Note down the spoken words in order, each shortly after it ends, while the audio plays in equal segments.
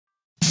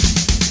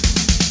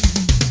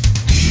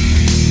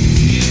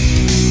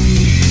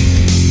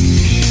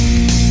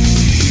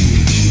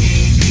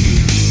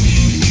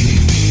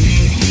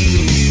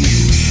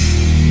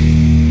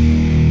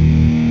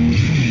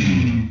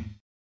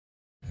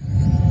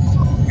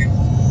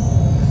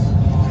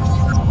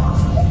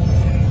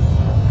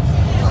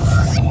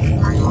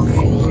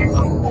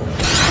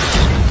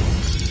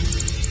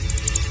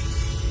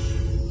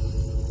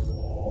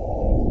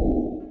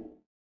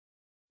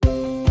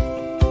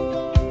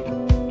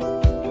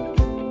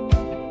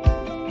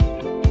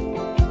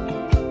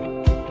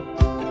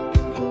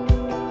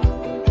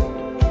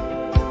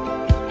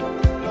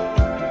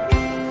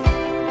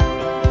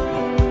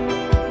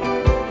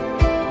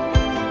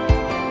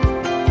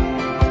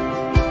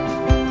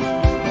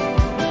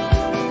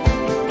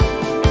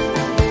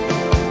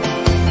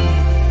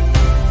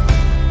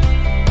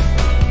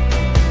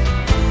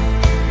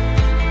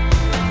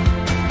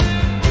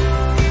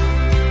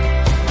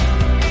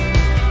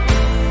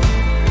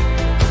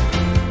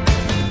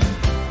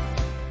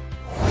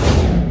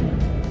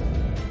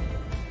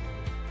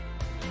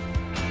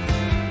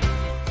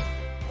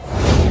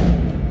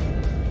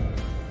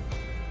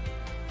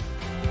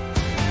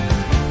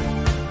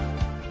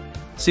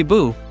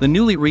Cebu, the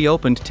newly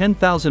reopened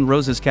 10,000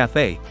 Roses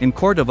Cafe in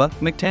Cordova,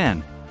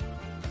 Mactan.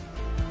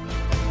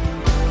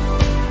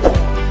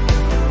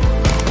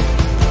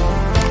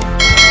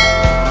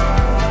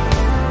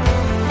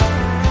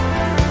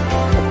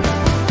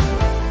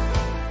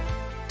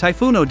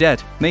 Typhoon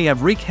Odette may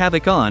have wreaked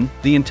havoc on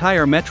the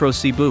entire Metro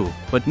Cebu,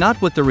 but not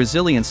with the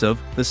resilience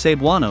of the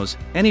Cebuanos.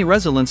 Any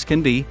resilience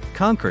can be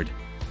conquered.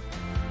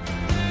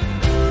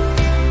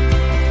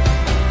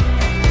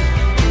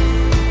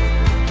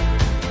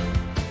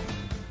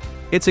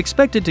 It's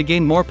expected to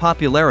gain more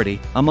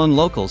popularity among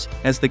locals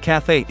as the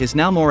cafe is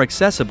now more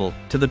accessible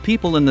to the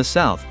people in the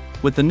south,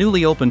 with the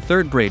newly opened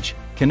third bridge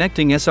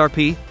connecting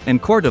SRP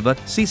and Cordova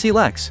CC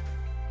Lex.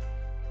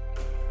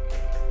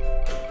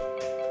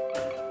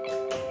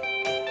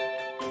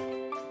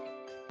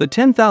 The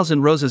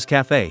 10,000 Roses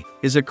Cafe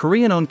is a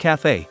Korean-owned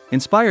cafe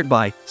inspired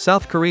by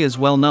South Korea's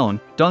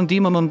well-known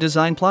Dongdaemun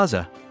Design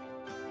Plaza.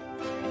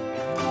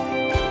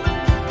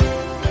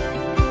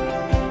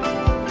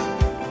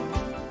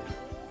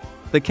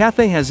 The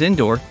cafe has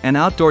indoor and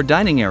outdoor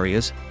dining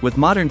areas with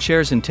modern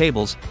chairs and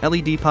tables,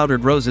 LED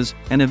powdered roses,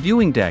 and a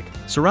viewing deck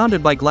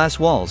surrounded by glass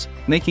walls,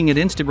 making it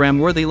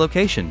Instagram-worthy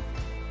location.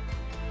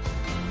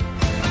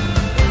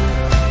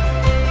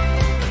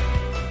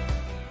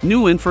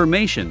 New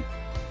information.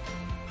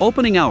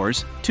 Opening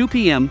hours, 2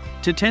 p.m.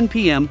 to 10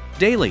 p.m.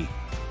 daily.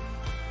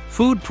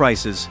 Food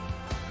prices.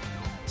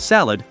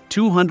 Salad,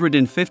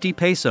 250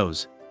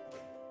 pesos.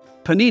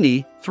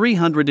 Panini,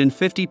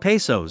 350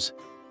 pesos.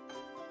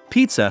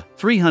 Pizza,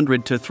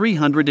 300 to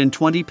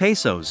 320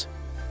 pesos.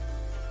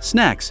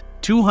 Snacks,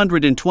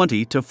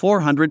 220 to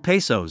 400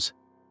 pesos.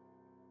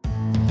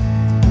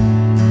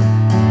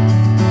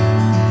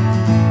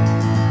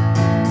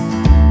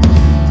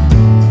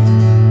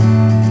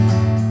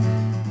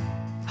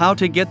 How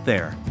to get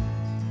there?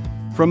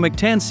 From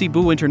Mactan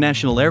Cebu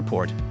International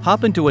Airport,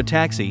 hop into a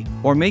taxi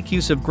or make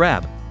use of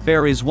Grab.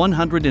 Fare is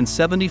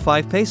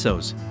 175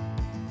 pesos.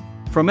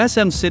 From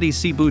SM City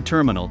Cebu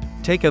Terminal,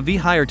 take a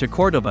V-Hire to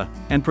Cordova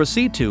and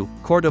proceed to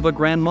Cordova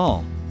Grand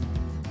Mall.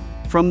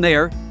 From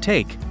there,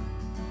 take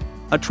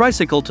a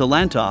tricycle to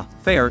Lanta.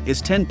 Fare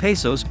is 10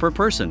 pesos per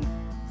person.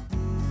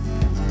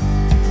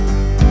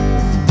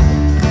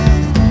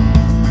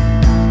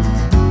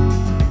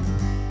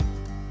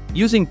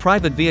 Using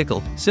private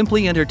vehicle,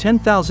 simply enter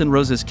 10,000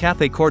 Roses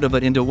Cafe Cordova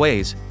into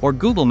Waze or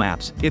Google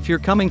Maps. If you're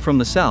coming from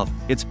the south,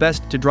 it's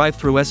best to drive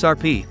through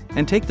SRP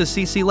and take the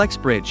CC Lex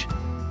Bridge.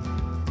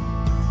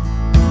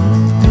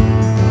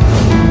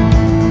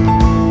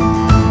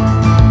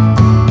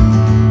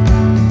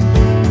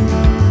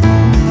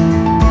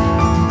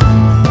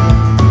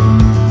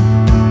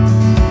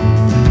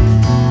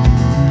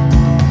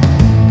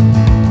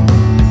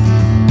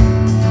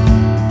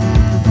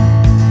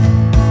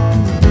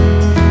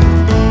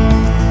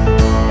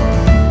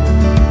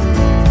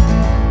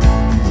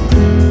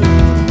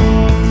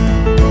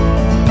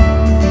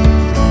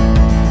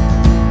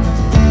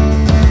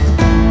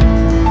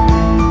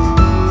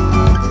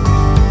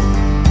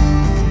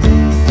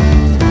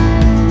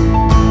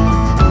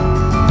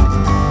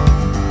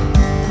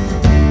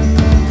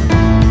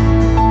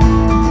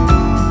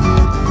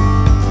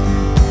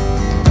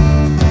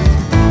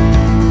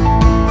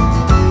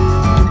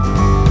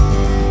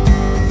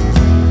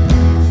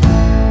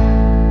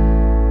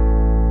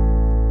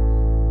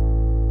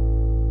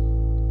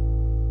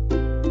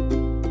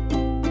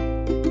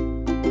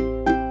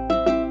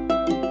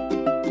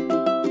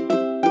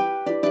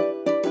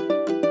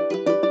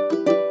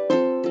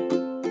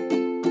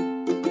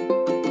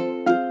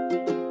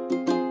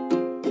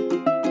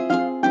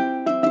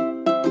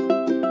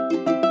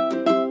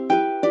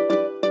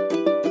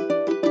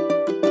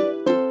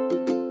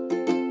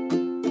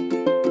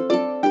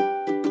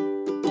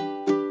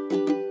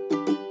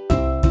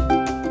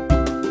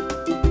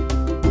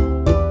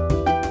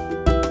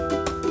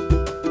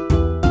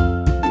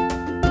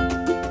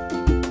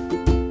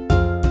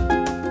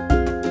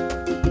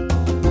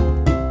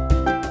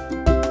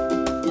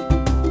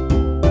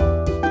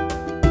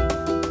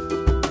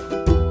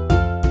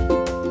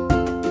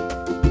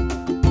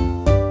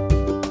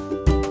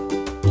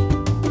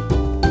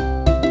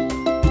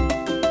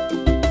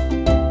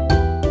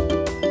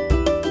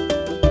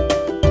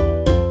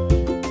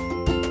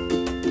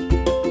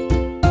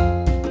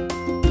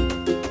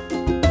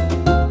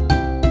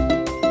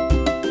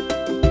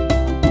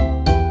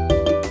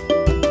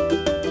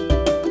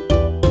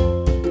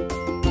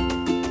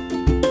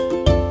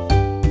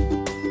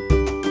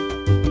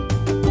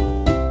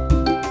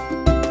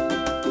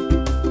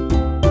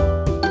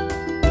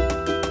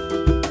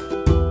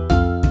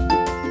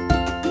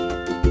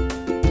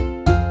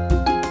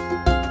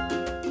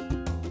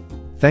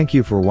 Thank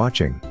you for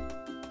watching.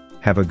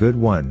 Have a good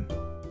one.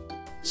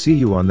 See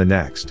you on the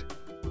next.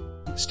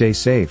 Stay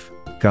safe,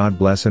 God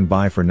bless and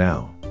bye for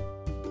now.